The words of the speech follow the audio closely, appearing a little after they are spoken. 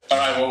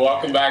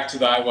welcome back to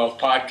the iWealth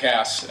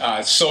podcast.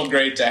 It's so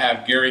great to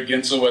have Gary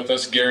Gensel with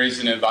us. Gary's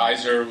an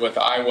advisor with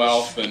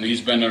iWealth, and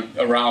he's been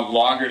around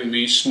longer than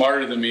me,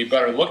 smarter than me,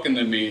 better looking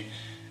than me,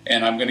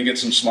 and I'm going to get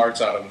some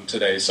smarts out of him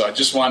today. So I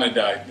just wanted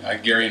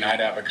Gary and I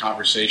to have a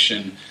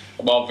conversation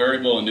about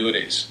variable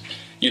annuities.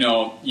 You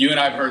know, you and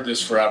I have heard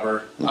this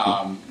forever.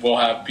 We'll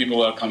have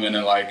people that come in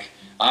and like,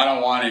 I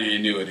don't want any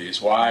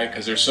annuities. Why?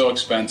 Because they're so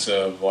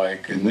expensive,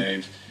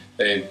 and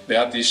they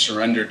got these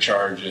surrender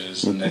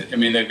charges, and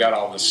they've got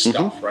all this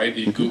stuff, right?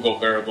 You Google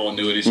variable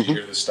annuities, you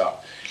hear this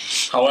stuff.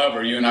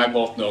 However, you and I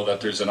both know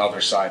that there's another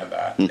side of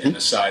that, and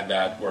the side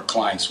that where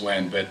clients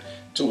win. But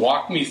to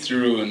walk me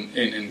through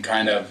in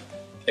kind of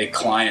a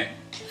client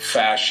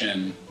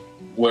fashion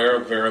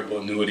where a variable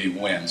annuity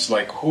wins,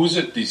 like who's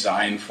it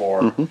designed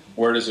for?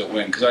 Where does it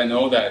win? Because I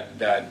know that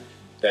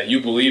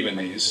you believe in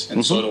these,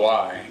 and so do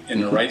I. In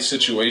the right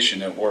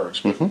situation, it works.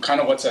 But kind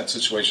of what's that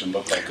situation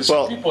look like? Because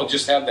some people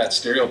just have that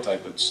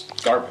stereotype that's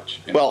garbage.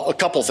 You know? Well, a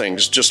couple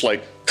things. Just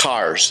like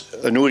cars,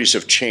 annuities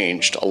have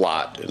changed a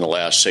lot in the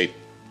last, say,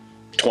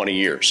 20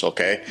 years,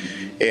 okay?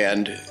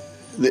 And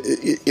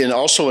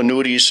also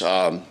annuities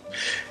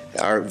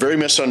are very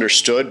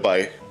misunderstood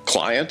by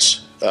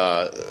clients,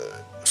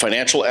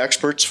 financial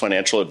experts,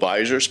 financial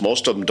advisors.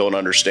 Most of them don't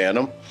understand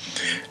them.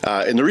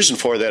 And the reason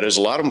for that is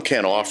a lot of them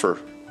can't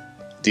offer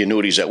the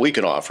annuities that we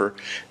can offer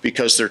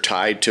because they're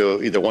tied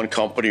to either one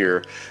company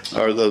or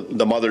the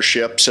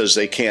mothership says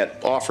they can't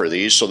offer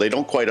these, so they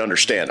don't quite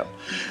understand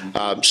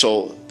them.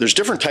 So there's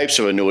different types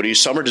of annuities.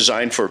 Some are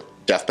designed for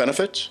death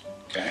benefits.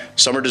 Okay.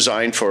 Some are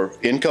designed for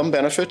income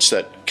benefits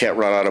that can't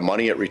run out of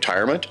money at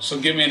retirement. So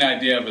give me an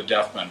idea of a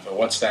death benefit.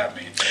 What's that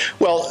mean?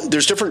 Well,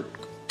 there's different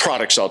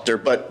products out there,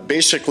 but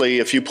basically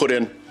if you put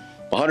in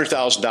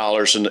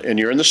 $100,000 and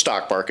you're in the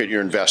stock market,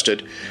 you're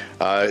invested,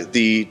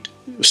 the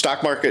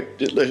stock market,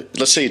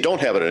 let's say you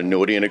don't have an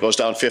annuity and it goes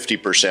down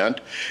 50%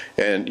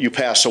 and you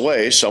pass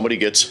away, somebody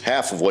gets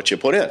half of what you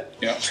put in.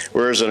 Yeah.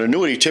 Whereas an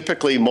annuity,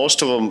 typically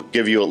most of them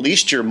give you at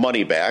least your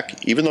money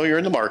back, even though you're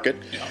in the market.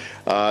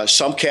 Yeah.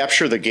 Some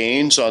capture the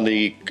gains on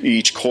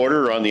each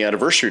quarter or on the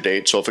anniversary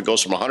date. So if it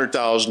goes from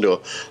 100,000 to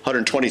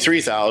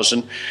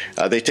 123,000,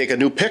 they take a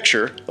new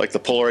picture, like the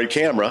Polaroid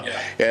camera,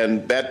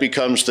 and that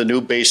becomes the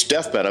new base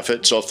death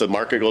benefit. So if the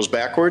market goes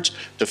backwards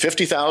to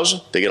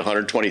 50,000, they get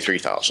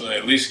 123,000. So they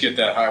at least get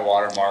that high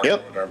water mark or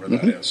whatever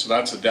that is. So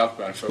that's a death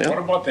benefit. What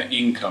about the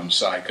income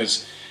side?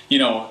 Because,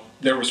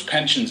 there was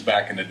pensions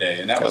back in the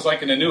day, and that was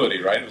like an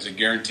annuity, right? It was a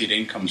guaranteed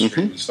income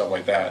stream and stuff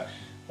like that.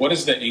 What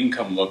does the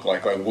income look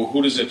like?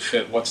 Who does it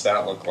fit? What's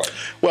that look like?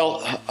 Well,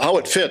 how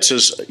it fits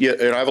is,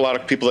 and I have a lot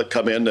of people that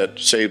come in that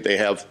say they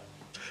have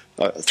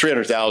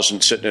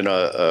 $300,000 sitting in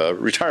a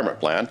retirement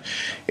plan,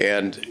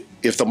 and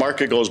if the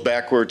market goes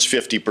backwards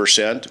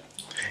 50%,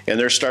 and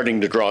they're starting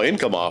to draw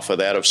income off of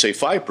that of, say,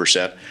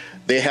 5%,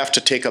 they have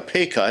to take a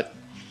pay cut.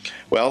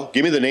 Well,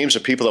 give me the names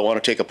of people that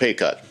want to take a pay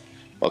cut.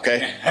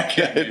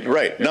 Okay?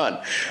 Right, none.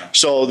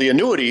 So the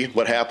annuity,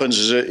 what happens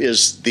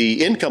is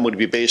the income would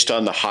be based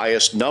on the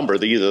highest number,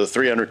 either the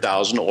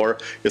 300,000 or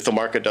if the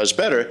market does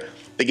better,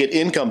 they get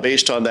income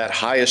based on that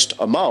highest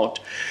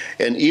amount.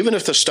 And even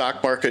if the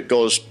stock market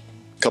goes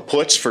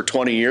kaputs for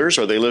 20 years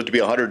or they live to be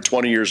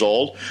 120 years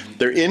old,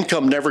 their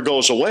income never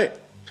goes away.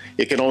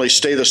 It can only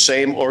stay the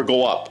same or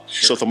go up.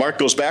 Sure. So if the market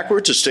goes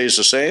backwards, it stays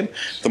the same.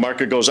 If the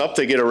market goes up,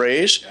 they get a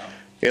raise.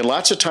 And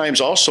lots of times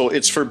also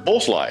it's for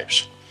both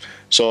lives.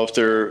 So if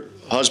their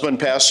husband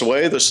passed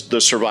away, the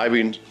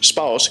surviving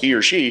spouse, he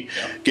or she,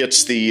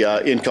 gets the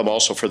income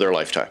also for their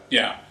lifetime.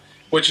 Yeah,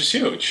 which is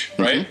huge,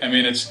 right? I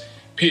mean, it's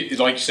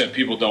like you said,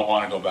 people don't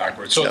want to go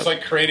backwards. So it's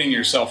like creating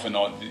yourself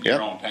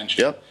your own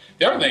pension.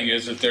 The other thing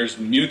is that there's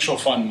mutual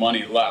fund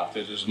money left.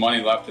 If there's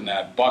money left in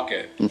that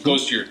bucket, it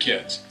goes to your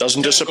kids.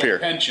 Doesn't disappear.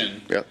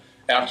 Pension,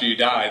 after you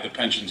die, the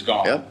pension's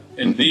gone.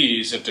 In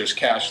these, if there's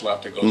cash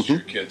left, it goes to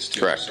your kids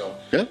too. Correct.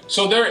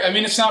 So there. I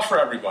mean, it's not for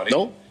everybody.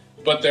 No.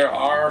 But there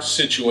are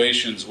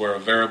situations where a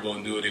variable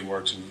annuity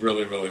works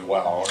really, really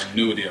well, or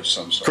annuity of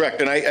some sort.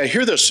 Correct. And I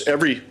hear this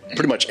pretty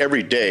much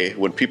every day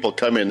when people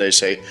come in, they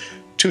say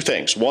two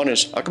things. One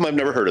is, how come I've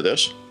never heard of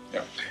this?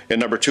 And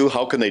number two,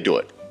 how can they do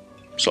it?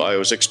 So I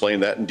always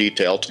explain that in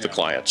detail to the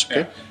clients.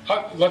 Okay.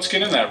 Let's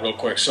get in that real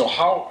quick. So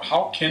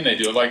how can they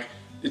do it? Like,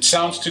 it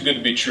sounds too good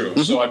to be true.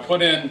 So I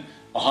put in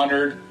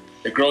 100,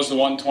 it grows to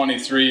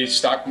 123,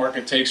 stock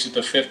market takes it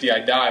to 50, I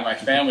die, my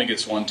family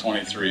gets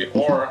 123.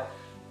 Or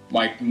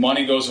my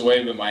money goes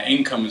away, but my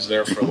income is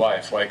there for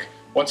life. Like,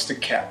 what's the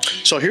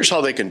catch? So here's how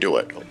they can do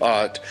it.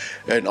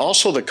 And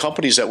also the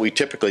companies that we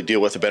typically deal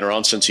with have been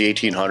around since the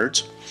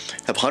 1800s,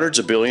 have hundreds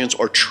of billions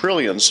or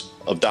trillions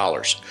of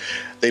dollars.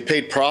 They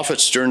paid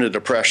profits during the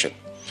Depression.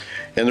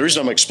 And the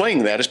reason I'm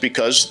explaining that is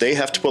because they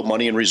have to put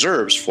money in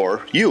reserves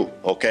for you,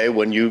 okay,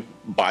 when you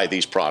buy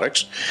these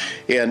products.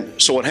 And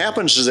so what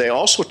happens is they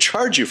also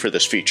charge you for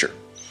this feature.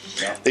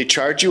 They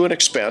charge you an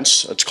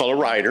expense, it's called a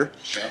rider,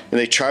 and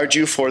they charge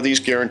you for these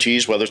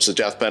guarantees, whether it's the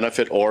death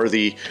benefit or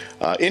the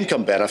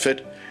income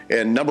benefit.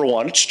 And number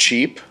one, it's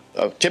cheap.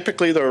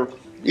 Typically they're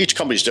each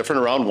company's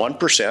different, around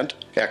 1%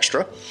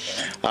 extra.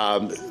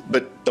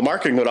 But the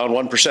market can go down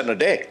 1% in a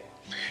day.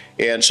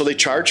 And so they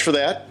charge for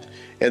that.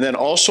 And then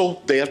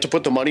also they have to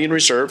put the money in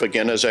reserve,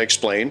 again, as I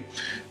explained.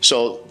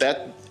 So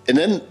that, and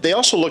then they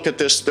also look at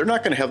this, they're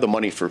not going to have the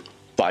money for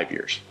 5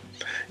 years.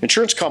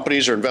 Insurance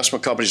companies or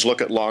investment companies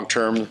look at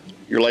long-term.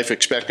 Your life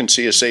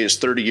expectancy, say, is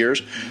 30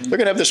 years. They're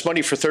going to have this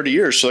money for 30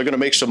 years, so they're going to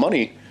make some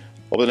money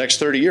over the next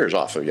 30 years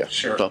off of you.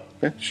 Sure. So,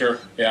 yeah. Sure.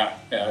 Yeah.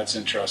 Yeah. That's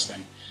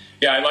interesting.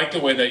 Yeah, I like the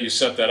way that you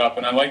set that up,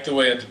 and I like the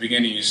way at the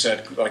beginning you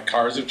said, like,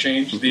 cars have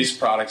changed. Mm-hmm. These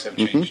products have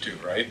changed too,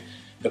 right?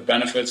 The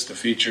benefits, the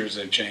features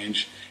have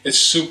changed. It's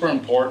super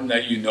important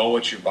that you know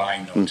what you're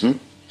buying, though, too.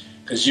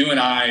 Because you and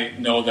I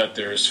know that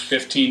there's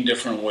 15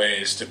 different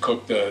ways to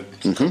cook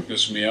cook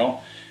this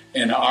meal.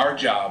 And our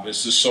job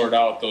is to sort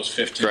out those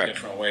 15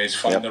 different ways,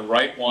 find the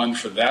right one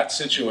for that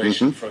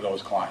situation for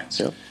those clients.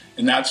 Yep.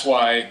 And that's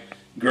why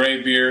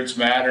gray beards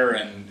matter,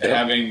 and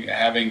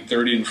having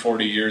 30 and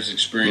 40 years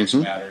experience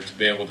matter, to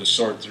be able to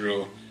sort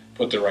through,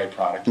 put the right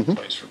product in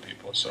place for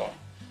people. So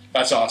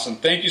that's awesome.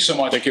 Thank you so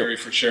much, Gary,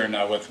 for sharing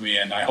that with me.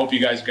 And I hope you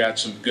guys got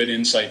some good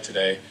insight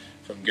today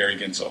from Gary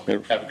Ginsel.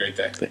 Have a great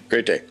day.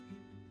 Great day.